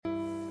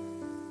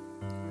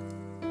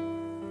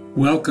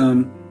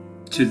Welcome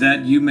to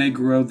That You May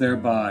Grow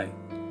Thereby,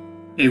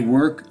 a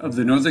work of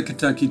the Northern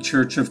Kentucky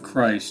Church of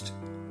Christ.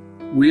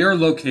 We are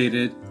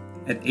located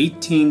at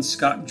 18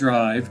 Scott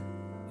Drive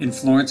in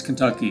Florence,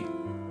 Kentucky.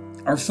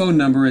 Our phone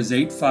number is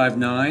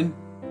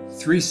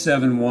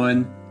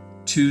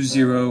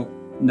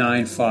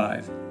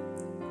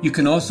 859-371-2095. You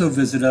can also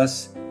visit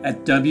us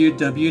at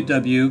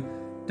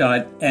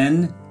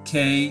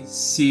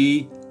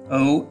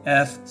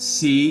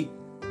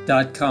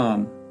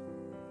www.nkcofc.com.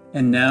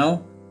 And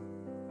now,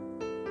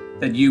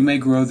 that you may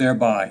grow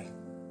thereby.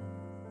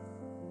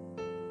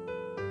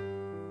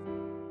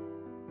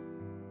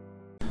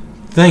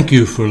 Thank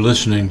you for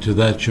listening to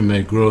That You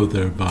May Grow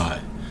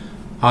Thereby.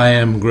 I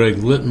am Greg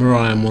Littmer.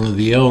 I am one of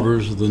the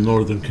elders of the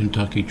Northern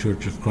Kentucky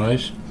Church of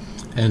Christ,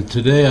 and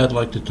today I'd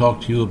like to talk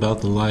to you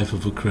about the life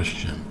of a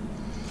Christian.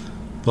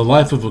 The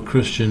life of a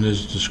Christian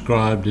is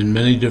described in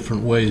many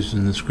different ways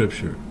in the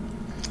Scripture.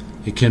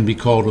 It can be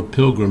called a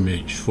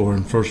pilgrimage, for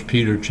in 1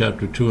 Peter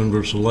chapter 2 and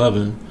verse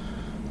 11,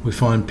 we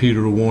find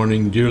Peter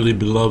warning, "Dearly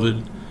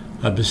beloved,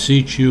 I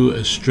beseech you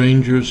as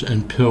strangers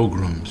and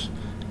pilgrims,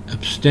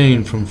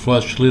 abstain from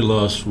fleshly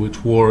lusts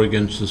which war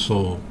against the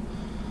soul."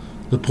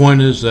 The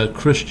point is that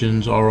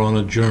Christians are on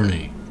a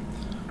journey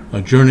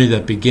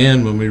that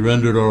began when we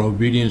rendered our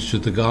obedience to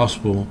the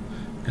gospel,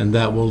 and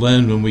that will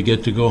end when we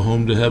get to go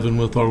home to heaven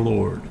with our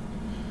Lord.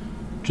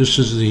 Just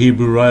as the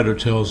Hebrew writer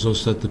tells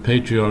us that the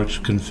patriarchs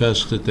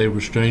confessed that they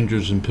were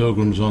strangers and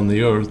pilgrims on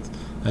the earth,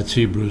 that's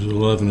Hebrews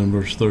 11 and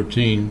verse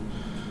 13,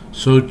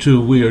 so too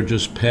we are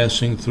just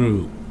passing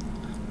through.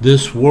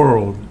 This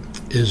world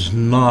is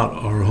not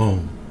our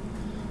home.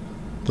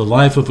 The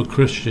life of a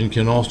Christian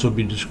can also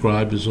be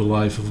described as a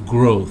life of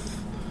growth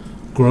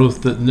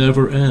that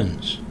never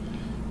ends.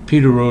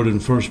 Peter wrote in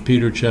 1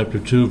 Peter chapter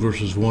 2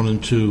 verses 1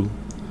 and 2,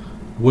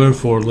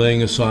 "Wherefore,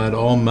 laying aside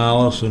all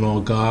malice and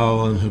all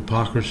guile and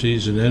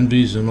hypocrisies and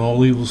envies and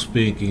all evil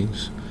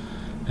speakings,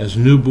 as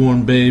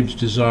newborn babes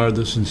desire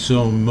the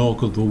sincere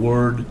milk of the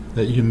word,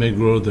 that you may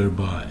grow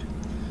thereby."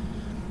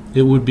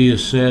 It would be a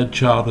sad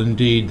child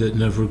indeed that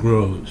never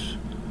grows.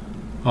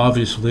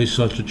 Obviously,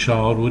 such a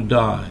child would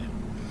die.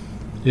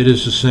 It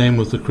is the same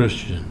with the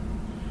Christian.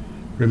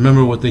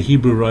 Remember what the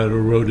Hebrew writer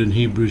wrote in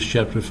Hebrews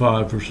chapter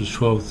 5, verses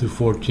 12 through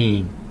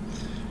 14.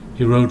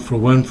 He wrote, "For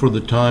when for the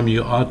time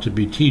you ought to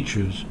be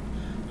teachers,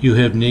 you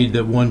have need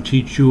that one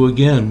teach you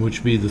again,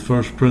 which be the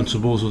first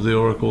principles of the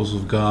oracles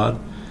of God,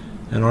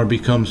 and are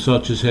become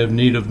such as have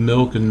need of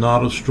milk and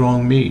not of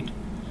strong meat.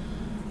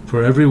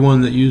 For every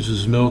one that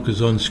uses milk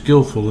is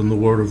unskillful in the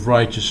word of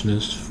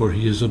righteousness, for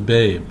he is a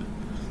babe.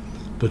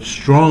 But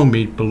strong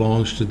meat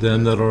belongs to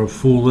them that are of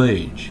full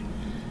age,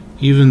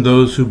 even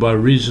those who by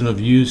reason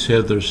of use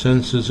have their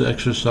senses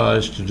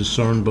exercised to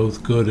discern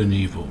both good and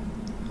evil."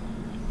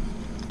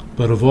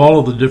 But of all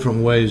of the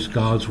different ways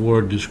God's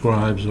Word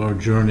describes our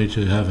journey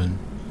to heaven,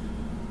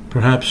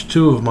 perhaps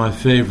two of my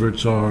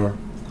favorites are,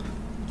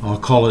 I'll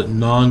call it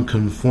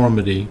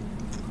nonconformity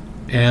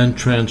and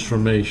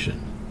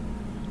transformation.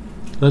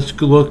 Let's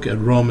look at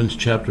Romans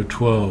chapter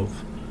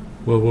 12,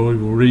 where we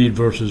will read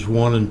verses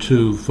 1 and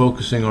 2,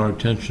 focusing our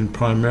attention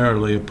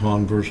primarily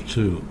upon verse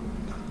 2.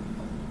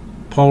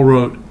 Paul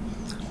wrote,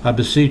 "I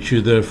beseech you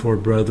therefore,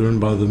 brethren,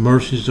 by the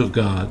mercies of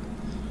God,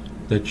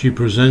 that you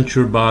present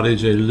your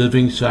bodies a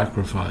living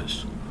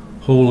sacrifice,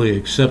 wholly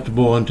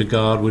acceptable unto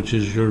God, which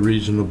is your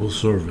reasonable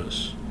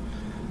service.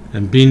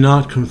 And be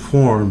not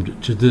conformed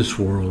to this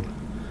world,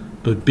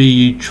 but be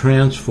ye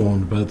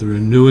transformed by the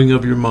renewing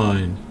of your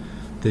mind,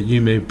 that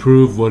you may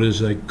prove what is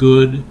that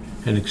good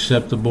and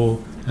acceptable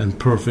and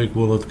perfect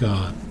will of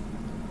God."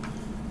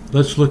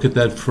 Let's look at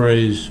that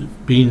phrase,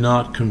 "be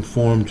not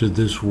conformed to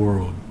this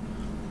world."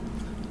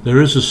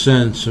 There is a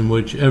sense in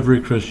which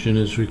every Christian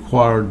is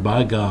required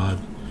by God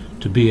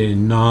to be a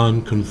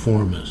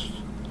nonconformist.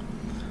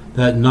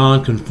 That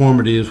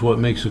nonconformity is what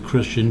makes a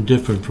Christian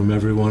different from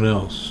everyone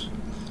else.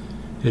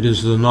 It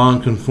is the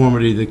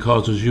nonconformity that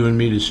causes you and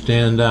me to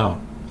stand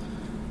out.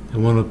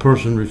 And when a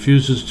person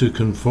refuses to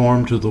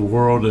conform to the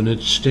world and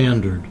its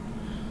standard,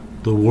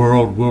 the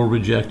world will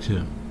reject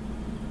him.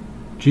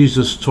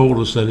 Jesus told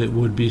us that it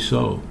would be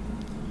so.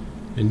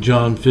 In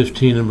John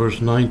 15 and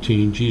verse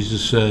 19,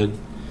 Jesus said,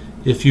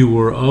 "If you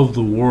were of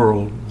the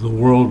world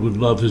would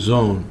love his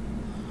own.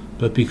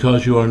 But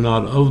because you are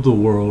not of the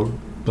world,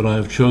 but I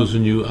have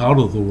chosen you out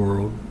of the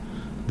world,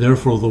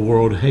 therefore the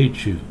world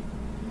hates you."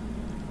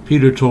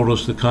 Peter told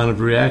us the kind of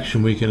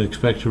reaction we can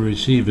expect to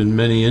receive in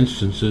many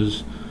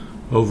instances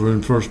over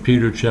in 1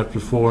 Peter chapter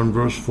 4 and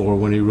verse 4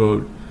 when he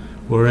wrote,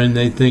 "Wherein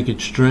they think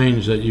it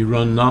strange that you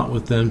run not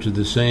with them to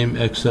the same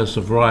excess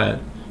of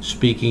riot,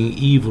 speaking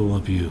evil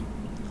of you."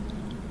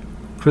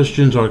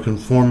 Christians are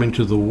conforming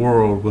to the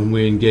world when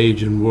we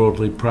engage in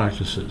worldly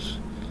practices.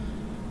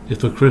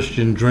 If a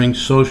Christian drinks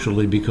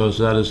socially because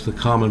that is the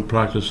common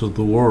practice of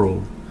the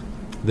world,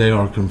 they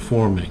are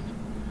conforming.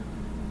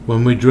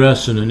 When we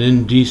dress in an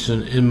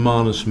indecent,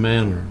 immodest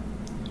manner,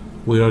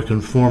 we are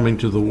conforming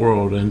to the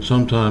world, and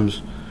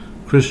sometimes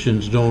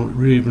Christians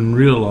don't even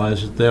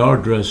realize that they are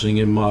dressing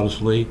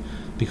immodestly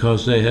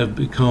because they have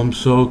become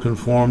so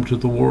conformed to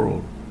the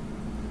world.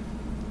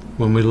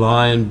 When we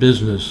lie in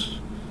business,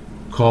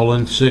 call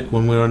in sick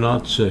when we are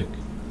not sick,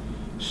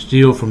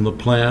 steal from the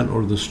plant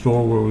or the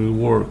store where we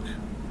work,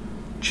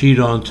 cheat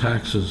on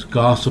taxes,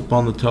 gossip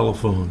on the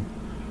telephone,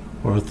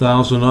 or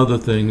 1,000 other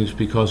things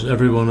because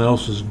everyone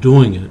else is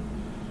doing it,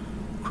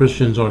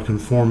 Christians are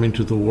conforming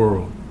to the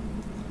world.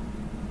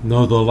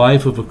 No, the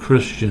life of a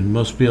Christian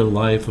must be a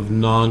life of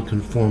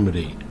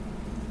non-conformity.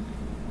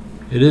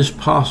 It is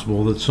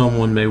possible that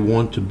someone may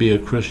want to be a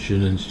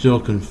Christian and still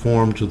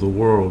conform to the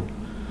world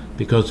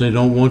because they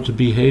don't want to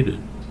be hated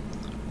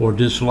or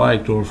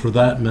disliked, or for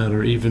that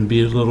matter, even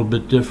be a little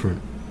bit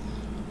different.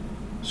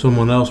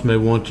 Someone else may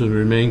want to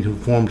remain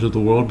conformed to the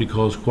world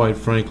because, quite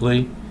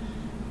frankly,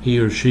 he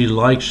or she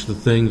likes the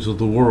things of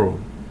the world.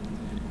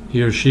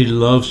 He or she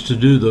loves to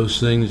do those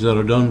things that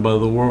are done by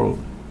the world.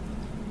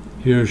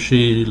 He or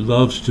she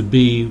loves to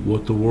be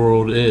what the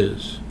world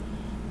is.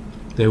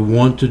 They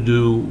want to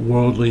do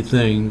worldly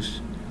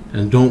things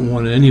and don't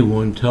want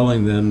anyone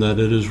telling them that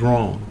it is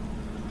wrong.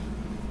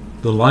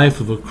 The life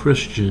of a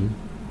Christian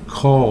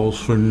calls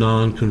for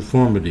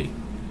non-conformity.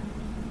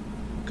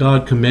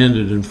 God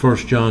commanded in 1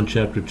 John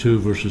chapter 2,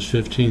 verses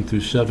 15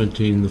 through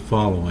 17 the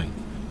following.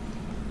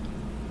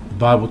 The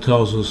Bible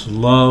tells us,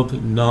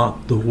 "Love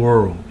not the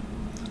world,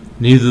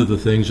 neither the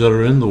things that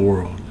are in the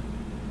world.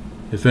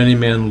 If any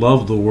man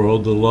love the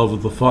world, the love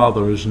of the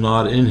Father is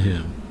not in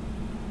him.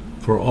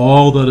 For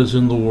all that is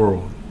in the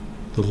world,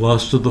 the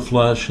lust of the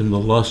flesh and the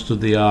lust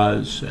of the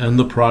eyes and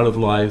the pride of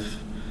life,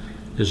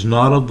 is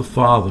not of the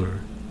Father,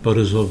 but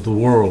is of the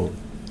world.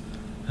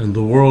 And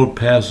the world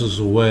passes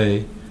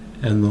away,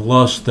 and the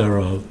lust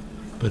thereof,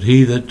 but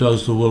he that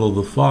does the will of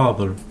the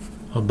Father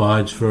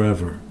abides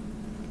forever."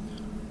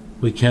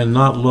 We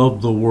cannot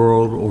love the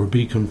world or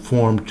be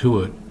conformed to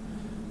it,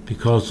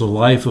 because the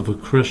life of a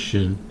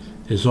Christian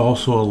is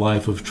also a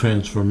life of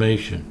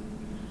transformation.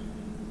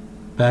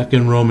 Back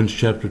in Romans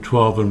chapter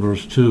 12 and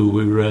verse 2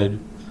 we read,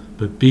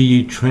 "But be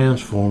ye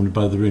transformed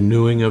by the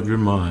renewing of your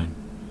mind."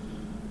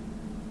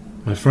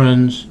 My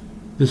friends,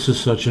 this is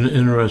such an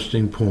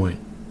interesting point.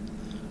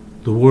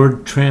 The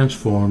word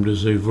transformed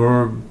is a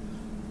verb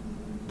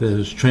that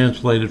is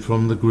translated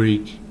from the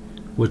Greek,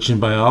 which in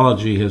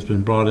biology has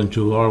been brought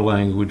into our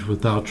language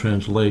without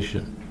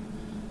translation.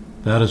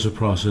 That is a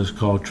process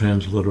called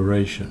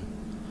transliteration.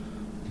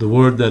 The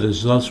word that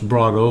is thus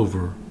brought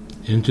over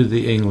into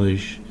the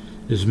English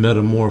is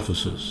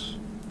metamorphosis.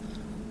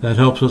 That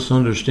helps us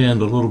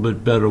understand a little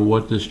bit better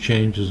what this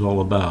change is all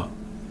about.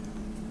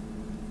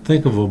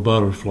 Think of a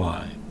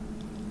butterfly.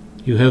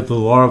 You have the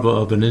larva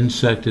of an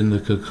insect in the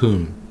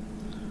cocoon,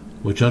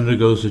 which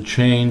undergoes a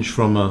change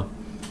from an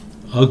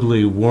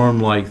ugly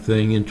worm-like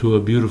thing into a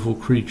beautiful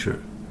creature.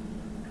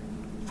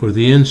 For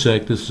the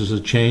insect, this is a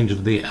change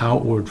of the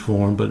outward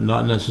form, but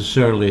not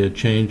necessarily a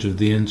change of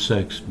the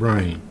insect's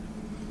brain.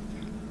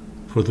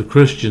 For the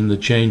Christian, the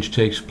change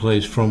takes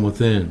place from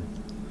within.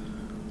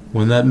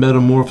 When that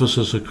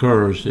metamorphosis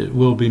occurs, it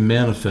will be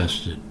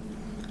manifested.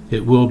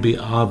 It will be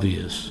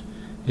obvious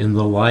in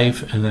the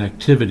life and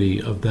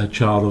activity of that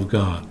child of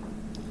God.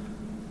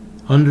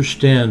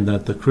 Understand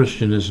that the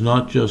Christian is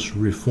not just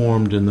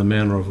reformed in the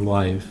manner of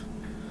life.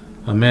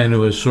 A man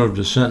who has served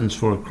a sentence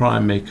for a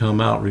crime may come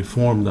out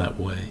reformed that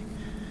way.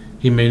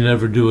 He may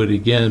never do it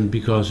again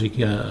because he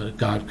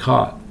got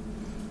caught.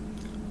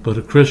 But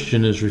a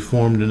Christian is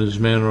reformed in his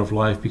manner of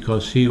life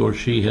because he or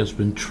she has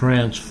been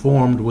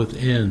transformed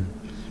within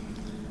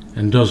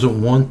and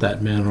doesn't want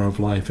that manner of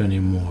life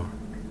anymore.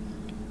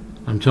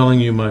 I'm telling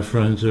you, my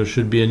friends, there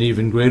should be an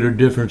even greater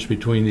difference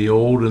between the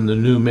old and the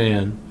new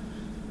man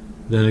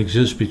than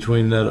exists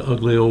between that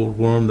ugly old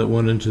worm that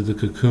went into the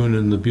cocoon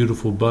and the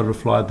beautiful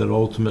butterfly that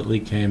ultimately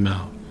came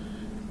out.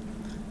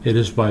 It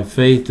is by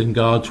faith in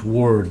God's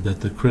word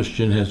that the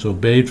Christian has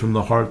obeyed from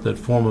the heart that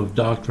form of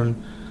doctrine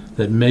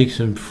that makes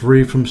him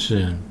free from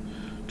sin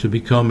to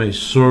become a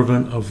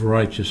servant of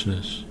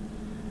righteousness.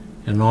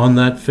 And on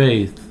that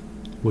faith,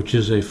 which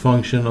is a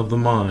function of the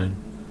mind,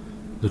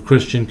 the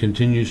Christian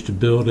continues to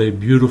build a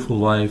beautiful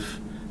life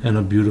and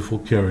a beautiful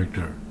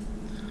character.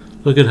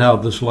 Look at how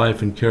this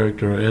life and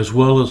character, as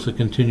well as the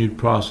continued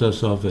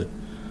process of it,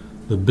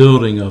 the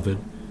building of it,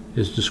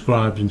 is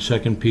described in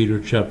 2 Peter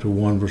chapter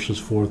 1, verses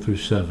 4 through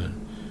 7.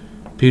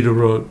 Peter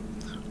wrote,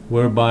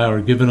 "Whereby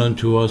are given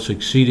unto us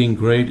exceeding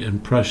great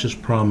and precious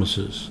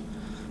promises,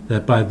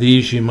 that by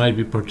these ye might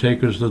be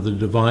partakers of the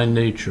divine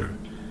nature,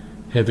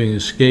 having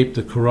escaped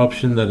the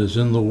corruption that is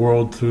in the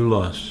world through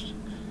lust.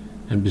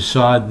 And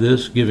beside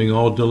this, giving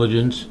all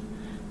diligence,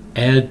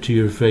 add to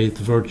your faith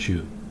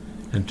virtue,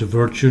 and to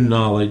virtue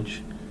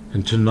knowledge,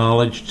 and to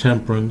knowledge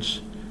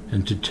temperance,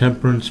 and to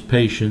temperance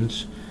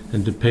patience,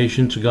 and to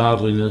patience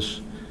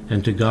godliness,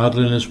 and to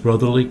godliness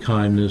brotherly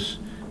kindness,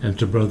 and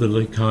to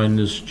brotherly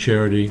kindness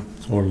charity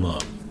or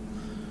love."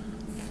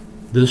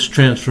 This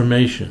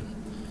transformation,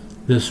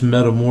 this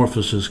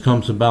metamorphosis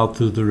comes about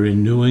through the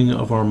renewing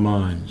of our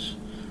minds.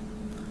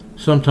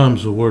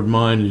 Sometimes the word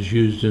mind is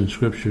used in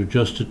Scripture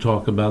just to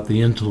talk about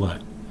the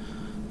intellect,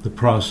 the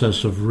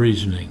process of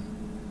reasoning.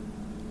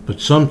 but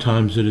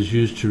sometimes it is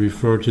used to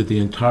refer to the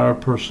entire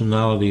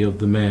personality of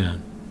the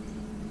man.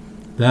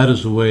 That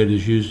is the way it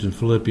is used in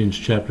Philippians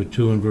chapter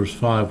 2 and verse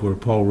 5, where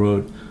Paul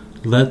wrote,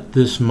 "Let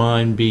this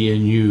mind be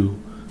in you,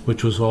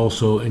 which was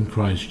also in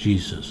Christ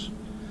Jesus."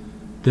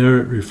 There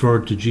it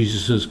referred to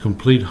Jesus'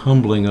 complete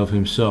humbling of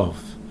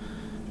himself,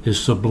 his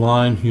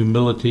sublime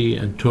humility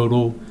and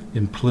total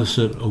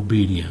implicit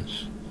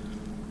obedience.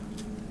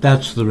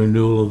 That's the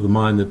renewal of the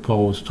mind that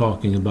Paul was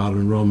talking about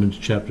in Romans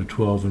chapter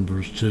 12 and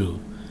verse 2.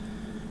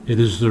 It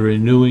is the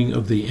renewing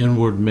of the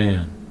inward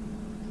man.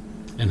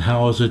 And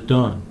how is it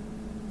done?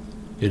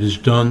 It is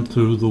done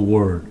through the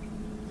Word.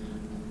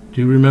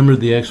 Do you remember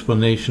the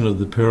explanation of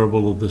the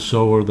parable of the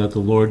sower that the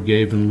Lord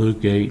gave in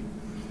Luke 8?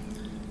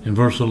 In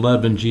verse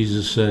 11,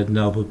 Jesus said,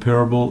 "Now the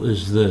parable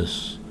is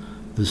this: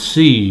 the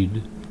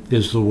seed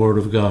is the Word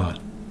of God."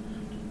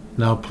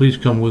 Now please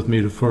come with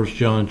me to 1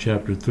 John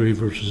chapter 3,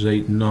 verses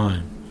 8 and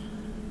 9.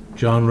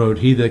 John wrote,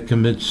 "He that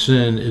commits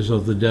sin is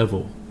of the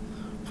devil,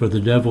 for the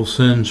devil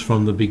sins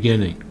from the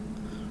beginning.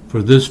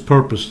 For this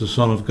purpose the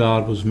Son of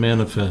God was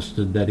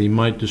manifested, that he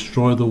might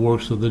destroy the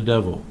works of the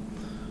devil.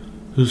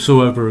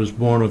 Whosoever is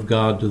born of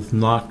God doth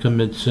not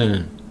commit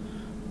sin,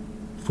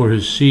 for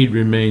his seed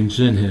remains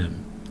in him,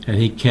 and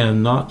he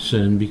cannot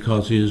sin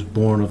because he is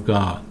born of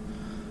God."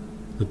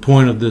 The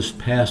point of this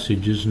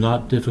passage is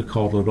not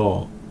difficult at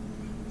all.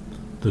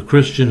 The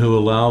Christian who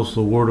allows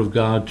the Word of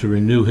God to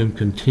renew him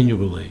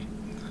continually,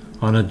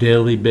 on a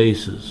daily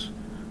basis,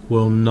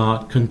 will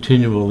not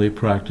continually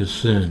practice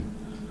sin.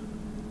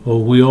 Oh,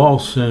 we all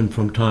sin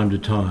from time to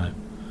time,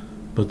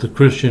 but the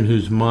Christian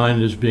whose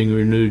mind is being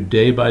renewed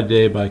day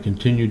by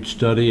continued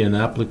study and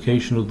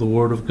application of the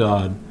Word of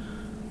God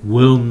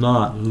will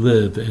not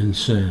live in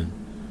sin.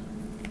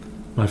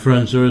 My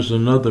friends, there is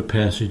another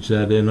passage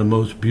that in a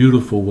most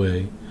beautiful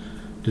way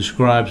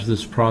describes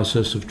this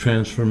process of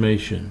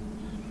transformation,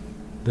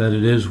 that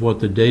it is what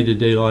the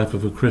day-to-day life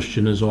of a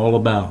Christian is all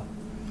about,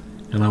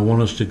 and I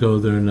want us to go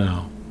there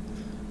now.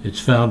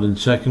 It's found in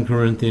 2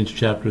 Corinthians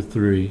chapter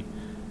 3,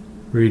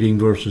 reading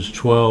verses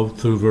 12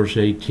 through verse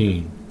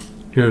 18.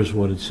 Here's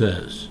what it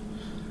says.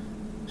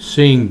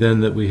 "Seeing then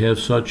that we have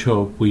such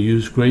hope, we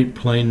use great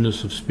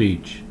plainness of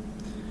speech,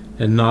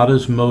 and not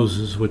as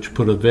Moses, which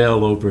put a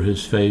veil over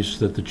his face,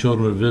 that the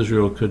children of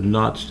Israel could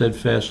not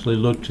steadfastly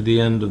look to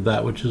the end of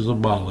that which is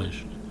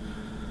abolished.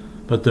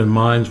 But their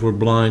minds were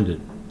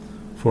blinded.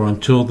 For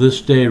until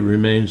this day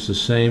remains the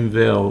same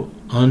veil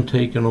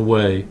untaken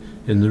away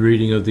in the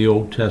reading of the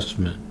Old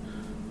Testament,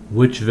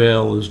 which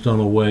veil is done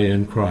away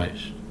in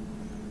Christ.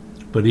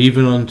 But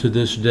even unto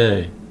this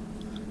day,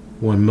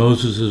 when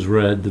Moses is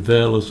read, the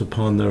veil is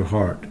upon their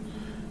heart.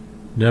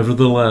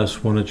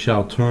 Nevertheless, when it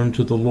shall turn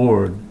to the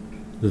Lord,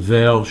 the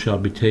veil shall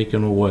be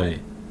taken away.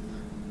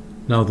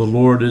 Now the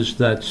Lord is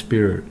that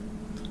Spirit,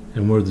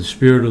 and where the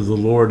Spirit of the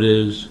Lord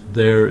is,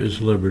 there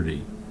is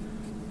liberty.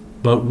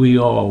 But we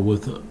all,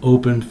 with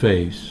open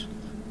face,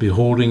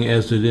 beholding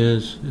as it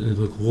is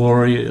the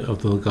glory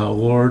of the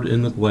Lord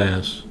in the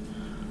glass,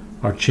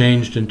 are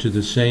changed into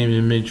the same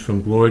image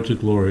from glory to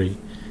glory,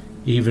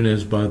 even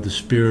as by the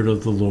Spirit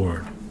of the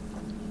Lord."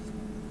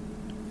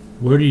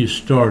 Where do you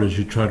start as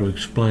you try to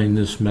explain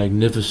this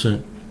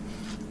magnificent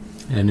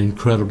and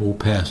incredible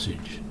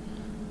passage?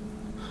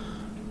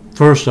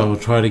 First, I will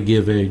try to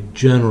give a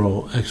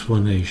general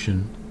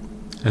explanation,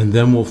 and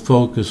then we'll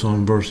focus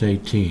on verse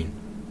 18.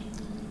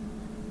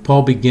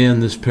 Paul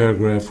began this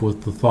paragraph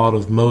with the thought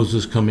of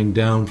Moses coming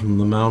down from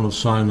the Mount of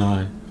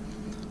Sinai,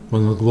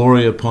 when the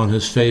glory upon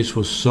his face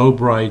was so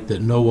bright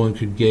that no one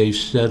could gaze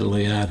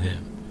steadily at him.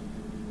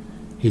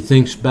 He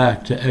thinks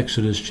back to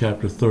Exodus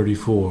chapter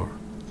 34.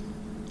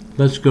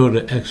 Let's go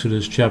to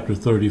Exodus chapter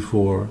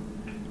 34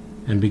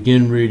 and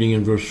begin reading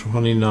in verse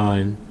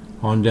 29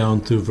 on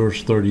down through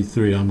verse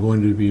 33. I'm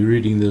going to be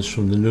reading this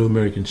from the New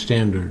American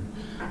Standard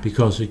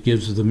because it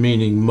gives the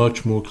meaning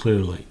much more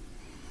clearly.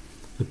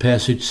 The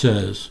passage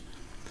says,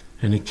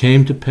 "And it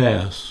came to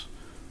pass,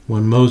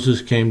 when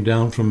Moses came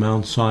down from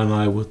Mount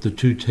Sinai with the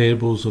 2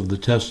 tables of the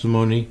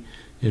testimony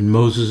in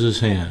Moses'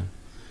 hand,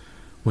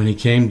 when he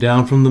came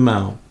down from the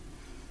mount,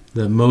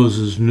 that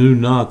Moses knew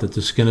not that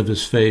the skin of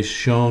his face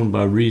shone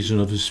by reason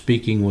of his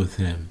speaking with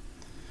him.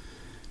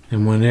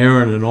 And when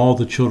Aaron and all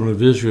the children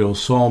of Israel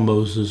saw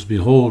Moses,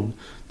 behold,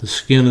 the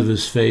skin of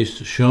his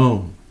face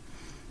shone,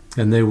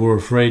 and they were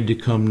afraid to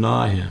come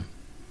nigh him.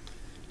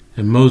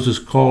 And Moses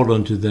called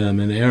unto them,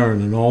 and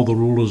Aaron and all the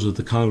rulers of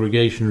the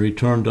congregation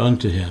returned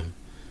unto him.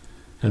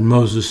 And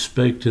Moses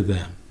spake to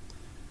them.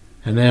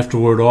 And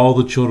afterward all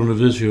the children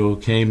of Israel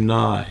came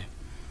nigh,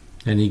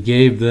 and he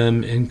gave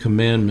them in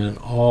commandment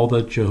all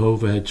that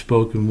Jehovah had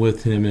spoken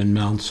with him in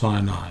Mount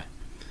Sinai.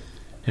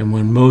 And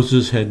when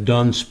Moses had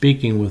done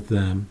speaking with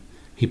them,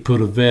 he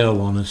put a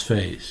veil on his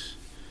face."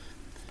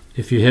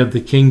 If you have the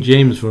King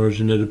James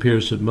Version, it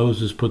appears that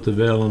Moses put the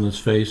veil on his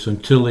face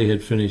until he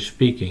had finished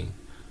speaking.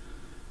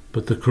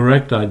 But the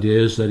correct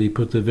idea is that he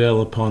put the veil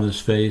upon his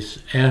face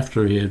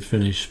after he had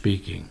finished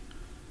speaking.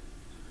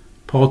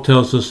 Paul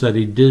tells us that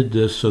he did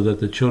this so that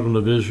the children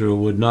of Israel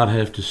would not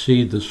have to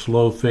see the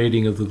slow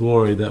fading of the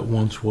glory that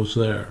once was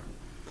there.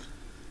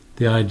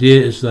 The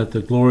idea is that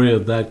the glory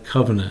of that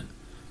covenant,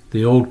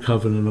 the old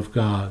covenant of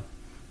God,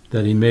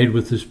 that he made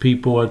with his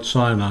people at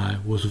Sinai,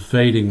 was a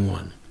fading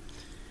one.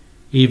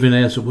 Even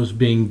as it was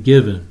being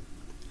given,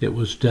 it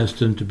was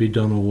destined to be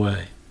done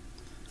away.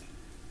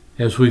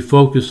 As we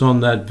focus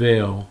on that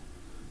veil,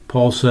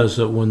 Paul says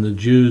that when the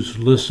Jews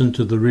listened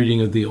to the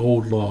reading of the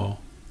old law,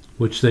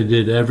 which they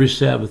did every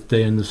Sabbath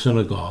day in the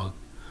synagogue,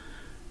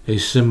 a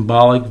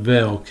symbolic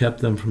veil kept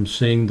them from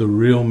seeing the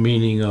real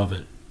meaning of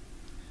it.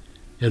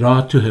 It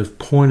ought to have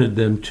pointed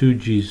them to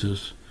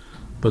Jesus,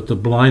 but the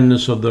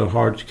blindness of their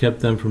hearts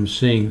kept them from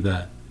seeing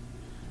that.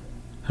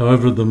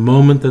 However, the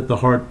moment that the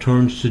heart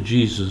turns to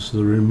Jesus,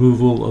 the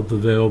removal of the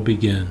veil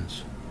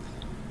begins.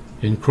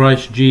 In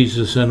Christ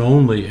Jesus, and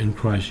only in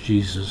Christ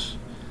Jesus,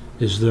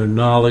 is their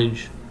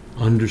knowledge,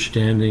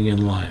 understanding,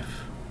 and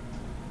life.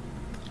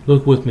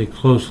 Look with me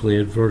closely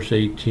at verse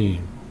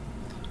 18.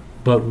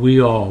 But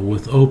we all,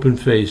 with open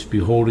face,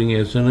 beholding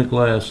as in a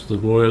glass the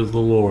glory of the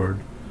Lord,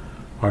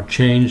 are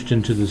changed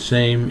into the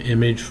same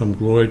image from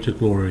glory to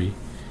glory,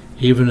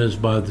 even as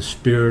by the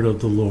Spirit of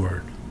the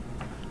Lord.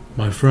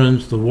 My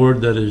friends, the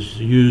word that is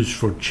used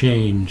for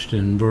changed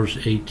in verse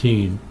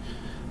 18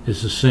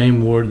 is the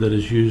same word that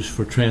is used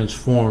for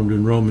transformed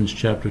in Romans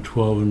chapter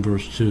 12 and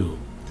verse 2.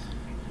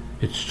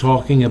 It's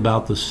talking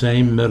about the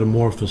same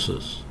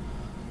metamorphosis,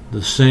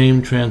 the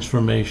same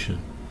transformation,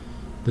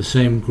 the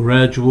same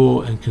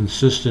gradual and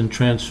consistent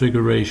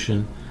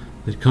transfiguration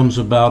that comes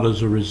about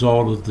as a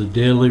result of the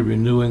daily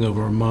renewing of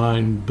our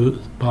mind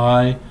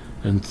by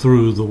and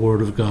through the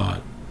Word of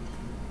God.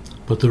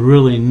 But the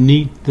really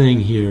neat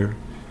thing here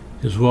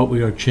is what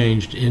we are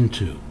changed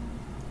into.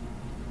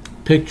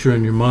 Picture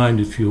in your mind,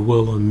 if you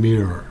will, a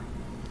mirror.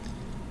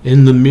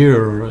 In the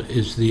mirror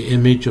is the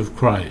image of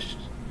Christ,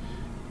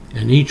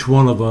 and each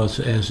one of us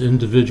as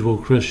individual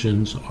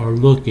Christians are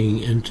looking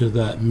into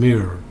that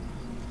mirror.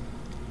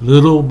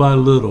 Little by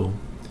little,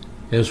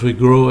 as we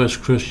grow as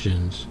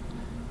Christians,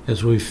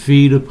 as we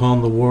feed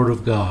upon the Word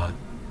of God,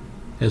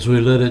 as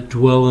we let it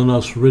dwell in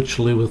us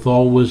richly with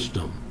all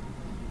wisdom,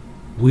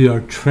 we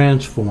are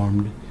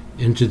transformed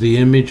into the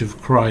image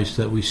of Christ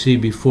that we see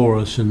before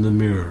us in the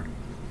mirror.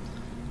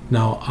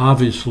 Now,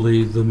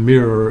 obviously, the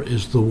mirror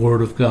is the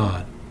Word of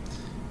God,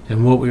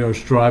 and what we are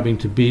striving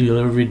to be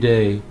every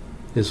day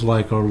is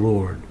like our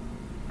Lord.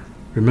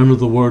 Remember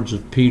the words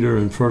of Peter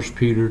in 1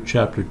 Peter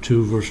chapter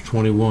 2, verse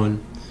 21.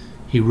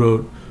 He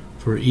wrote,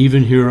 "For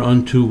even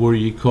hereunto were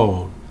ye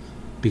called,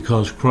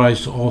 because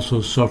Christ also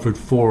suffered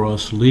for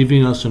us,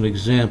 leaving us an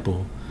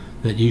example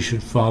that ye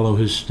should follow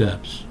his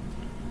steps."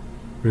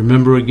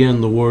 Remember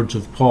again the words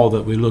of Paul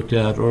that we looked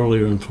at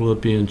earlier in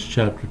Philippians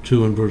chapter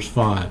 2 and verse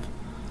 5.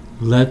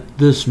 "Let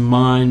this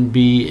mind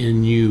be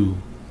in you,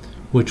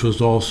 which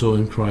was also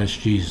in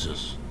Christ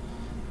Jesus."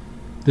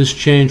 This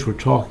change we're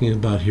talking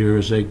about here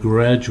is a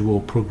gradual,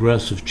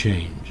 progressive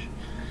change.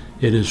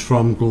 It is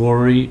from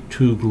glory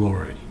to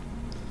glory.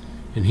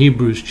 In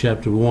Hebrews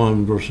chapter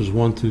 1, verses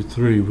 1 through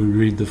 3, we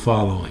read the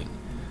following.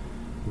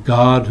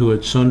 "God, who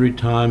at sundry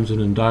times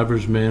and in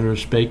divers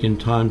manners spake in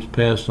times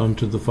past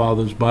unto the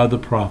fathers by the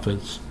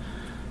prophets,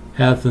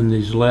 hath in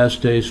these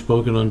last days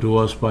spoken unto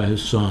us by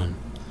his Son,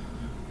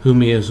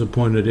 whom he has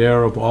appointed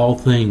heir of all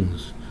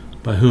things,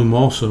 by whom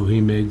also he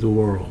made the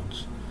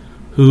worlds,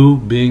 who,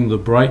 being the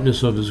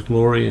brightness of his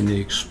glory and the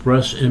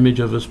express image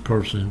of his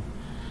person,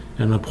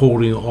 and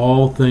upholding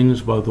all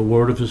things by the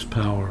word of his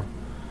power,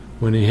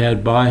 when he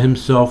had by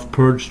himself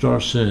purged our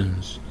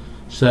sins,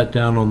 sat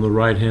down on the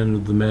right hand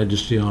of the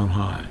Majesty on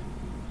high."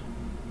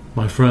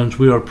 My friends,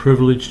 we are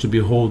privileged to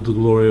behold the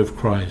glory of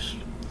Christ,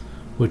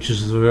 which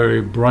is the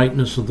very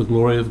brightness of the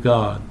glory of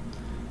God,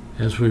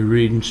 as we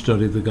read and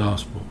study the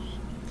Gospels.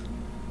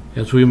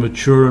 As we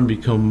mature and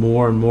become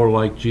more and more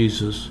like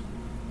Jesus,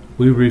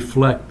 we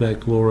reflect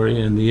that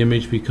glory, and the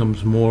image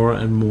becomes more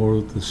and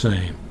more the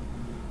same.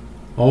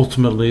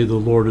 Ultimately, the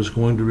Lord is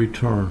going to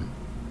return,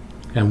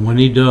 and when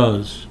he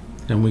does,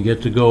 and we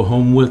get to go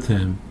home with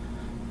him,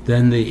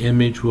 then the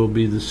image will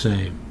be the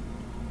same.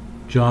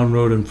 John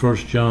wrote in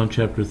 1 John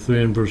chapter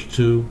 3 and verse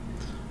 2,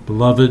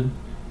 "Beloved,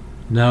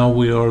 now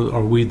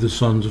are we the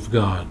sons of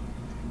God,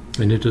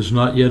 and it does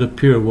not yet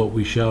appear what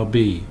we shall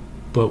be,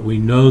 but we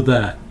know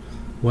that,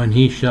 when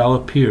he shall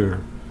appear,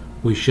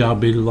 we shall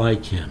be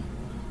like him,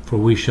 for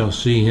we shall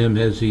see him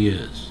as he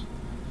is."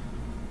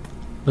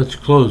 Let's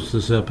close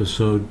this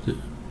episode,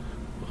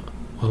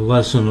 a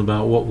lesson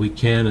about what we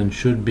can and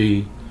should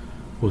be,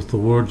 with the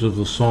words of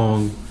the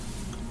song,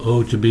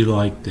 "Oh, to be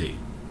like thee."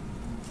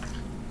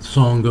 The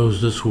song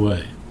goes this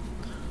way.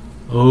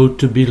 "Oh,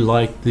 to be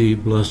like thee,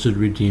 blessed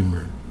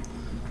Redeemer,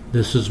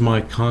 this is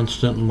my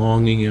constant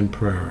longing and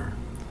prayer.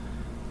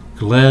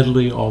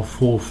 Gladly I'll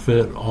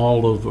forfeit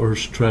all of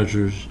earth's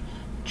treasures,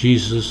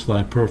 Jesus,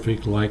 thy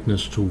perfect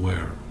likeness to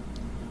wear.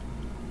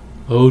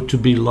 Oh, to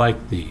be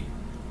like thee,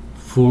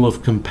 full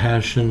of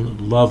compassion,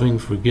 loving,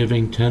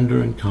 forgiving,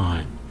 tender, and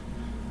kind,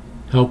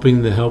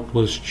 helping the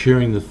helpless,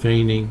 cheering the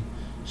fainting,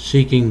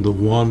 seeking the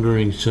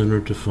wandering sinner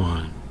to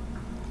find.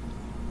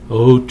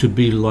 Oh, to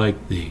be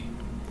like thee,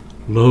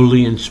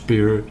 lowly in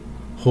spirit,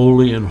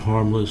 holy and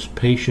harmless,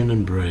 patient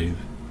and brave,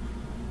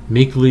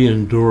 meekly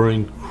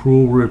enduring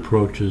cruel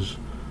reproaches,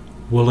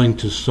 willing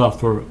to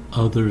suffer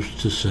others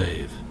to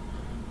save.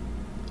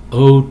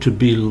 Oh, to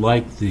be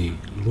like thee,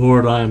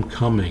 Lord, I am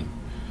coming,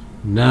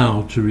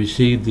 now to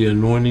receive the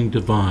anointing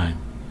divine.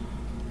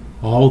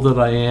 All that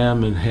I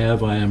am and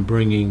have I am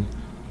bringing,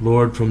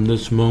 Lord, from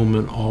this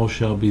moment all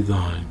shall be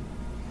thine.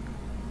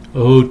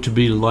 Oh, to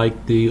be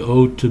like thee,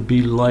 oh, to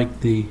be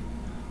like thee,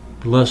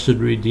 blessed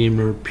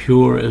Redeemer,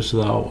 pure as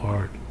thou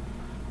art.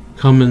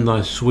 Come in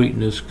thy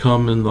sweetness,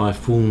 come in thy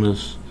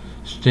fullness,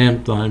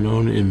 stamp thine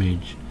own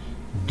image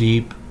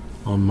deep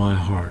on my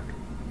heart.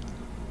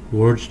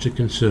 Words to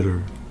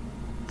consider.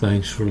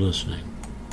 Thanks for listening.